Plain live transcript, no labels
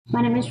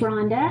My name is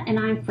Rhonda, and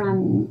I'm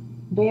from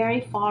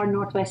very far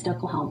northwest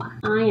Oklahoma.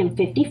 I am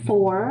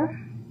 54.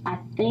 I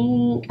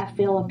think I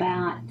feel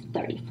about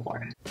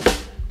 34. I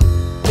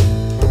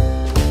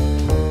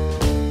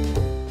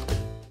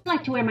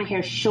like to wear my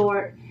hair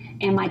short,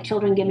 and my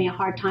children give me a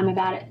hard time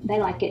about it. They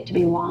like it to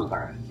be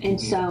longer, and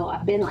so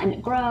I've been letting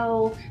it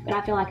grow, but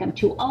I feel like I'm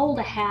too old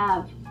to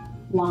have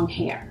long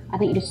hair. I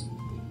think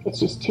it's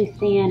just too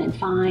thin and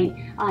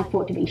fine. I like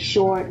for it to be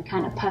short and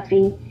kind of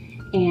puffy,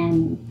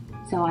 and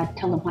so I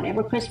tell them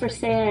whatever Christopher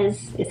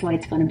says is what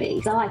it's going to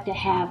be. So I like to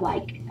have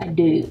like a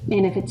do,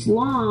 and if it's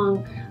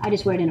long, I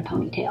just wear it in a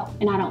ponytail,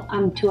 and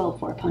I'm too old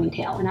for a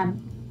ponytail. And I've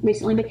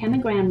recently become a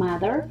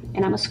grandmother,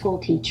 and I'm a school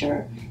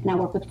teacher, and I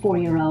work with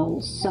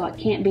 4-year-olds, so it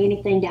can't be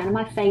anything down in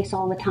my face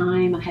all the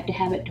time. I have to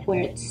have it to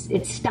where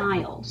it's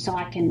styled so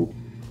I can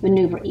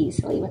maneuver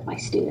easily with my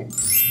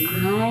students.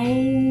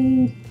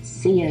 I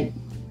see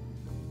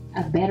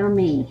a better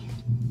me.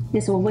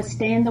 This will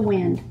withstand the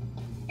wind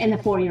and the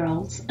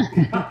 4-year-olds.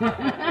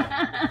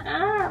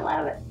 I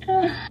love it.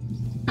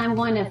 I'm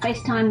going to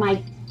FaceTime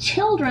my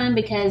children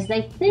because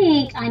they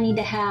think I need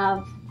to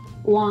have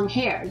long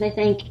hair. They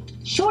think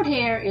short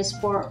hair is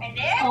for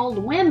old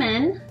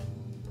women.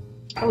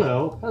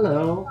 Hello,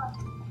 hello.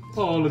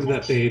 Oh, look at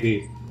that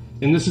baby.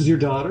 And this is your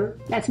daughter?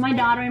 That's my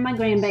daughter and my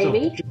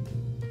grandbaby. So,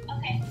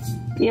 okay.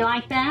 You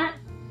like that?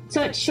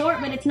 So it's short,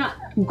 but it's not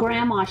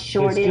grandma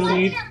short, is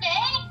it?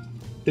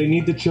 They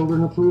need the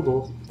children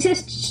approval. Is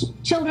this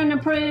children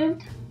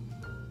approved?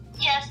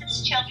 Yes,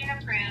 it's children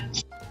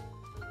approved.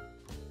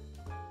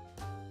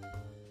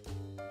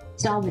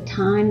 It's all the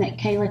time that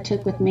Kayla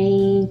took with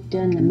me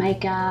doing the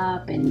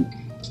makeup and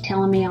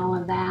telling me all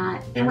of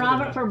that. And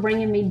Robert for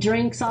bringing me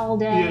drinks all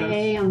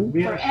day. Yes, I'm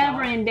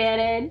forever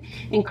indebted.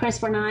 And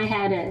Christopher and I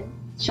had a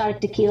shot of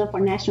tequila for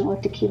National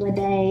Tequila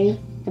Day.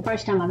 The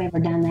first time I've ever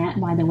done that,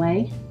 by the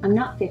way. I'm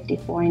not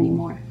 54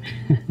 anymore.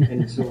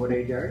 And so what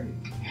age are you?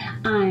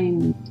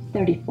 I'm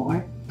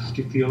 34.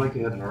 Do you feel like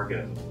you had an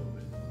orgasm a little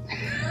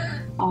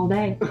bit? All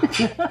day.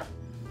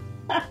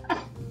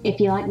 If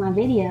you like my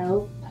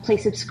video,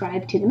 please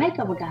subscribe to The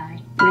Makeover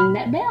Guy. Ring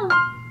that bell.